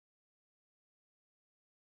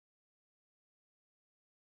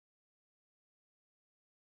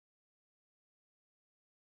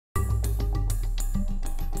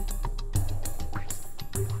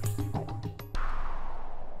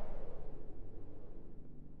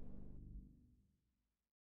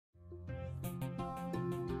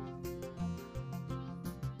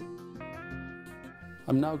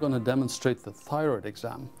I'm now going to demonstrate the thyroid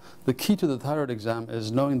exam. The key to the thyroid exam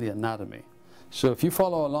is knowing the anatomy. So if you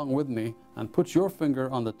follow along with me and put your finger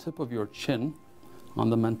on the tip of your chin, on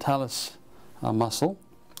the mentalis muscle,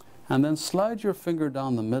 and then slide your finger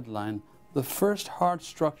down the midline, the first hard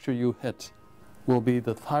structure you hit will be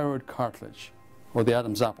the thyroid cartilage, or the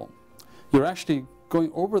Adam's apple. You're actually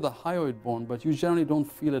going over the hyoid bone, but you generally don't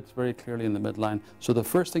feel it very clearly in the midline. So the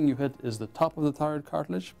first thing you hit is the top of the thyroid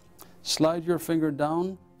cartilage. Slide your finger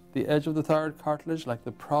down the edge of the thyroid cartilage like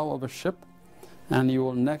the prow of a ship, and you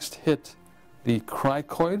will next hit the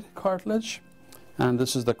cricoid cartilage, and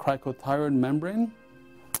this is the cricothyroid membrane,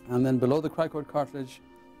 and then below the cricoid cartilage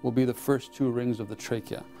will be the first two rings of the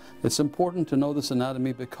trachea. It's important to know this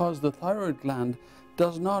anatomy because the thyroid gland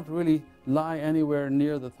does not really lie anywhere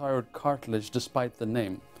near the thyroid cartilage despite the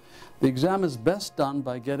name. The exam is best done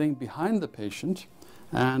by getting behind the patient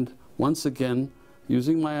and once again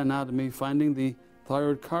using my anatomy, finding the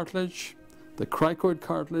thyroid cartilage, the cricoid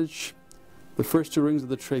cartilage, the first two rings of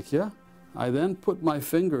the trachea. I then put my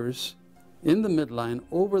fingers in the midline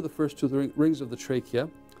over the first two rings of the trachea.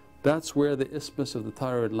 That's where the isthmus of the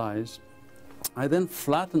thyroid lies. I then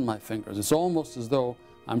flatten my fingers. It's almost as though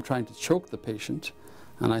I'm trying to choke the patient.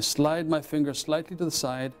 And I slide my finger slightly to the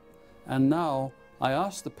side. And now I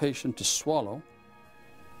ask the patient to swallow.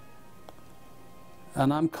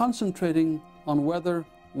 And I'm concentrating on whether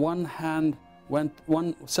one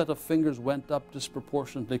set of fingers went up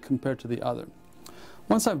disproportionately compared to the other.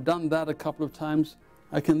 Once I've done that a couple of times,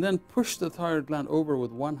 I can then push the thyroid gland over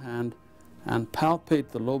with one hand and palpate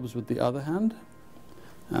the lobes with the other hand,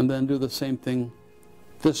 and then do the same thing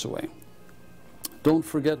this way. Don't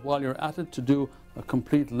forget while you're at it to do a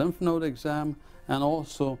complete lymph node exam and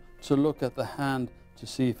also to look at the hand to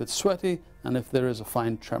see if it's sweaty and if there is a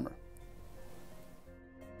fine tremor.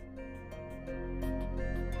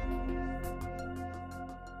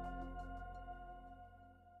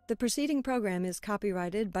 The preceding program is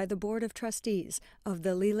copyrighted by the Board of Trustees of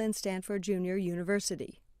the Leland Stanford Junior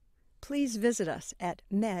University. Please visit us at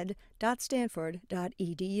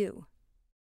med.stanford.edu.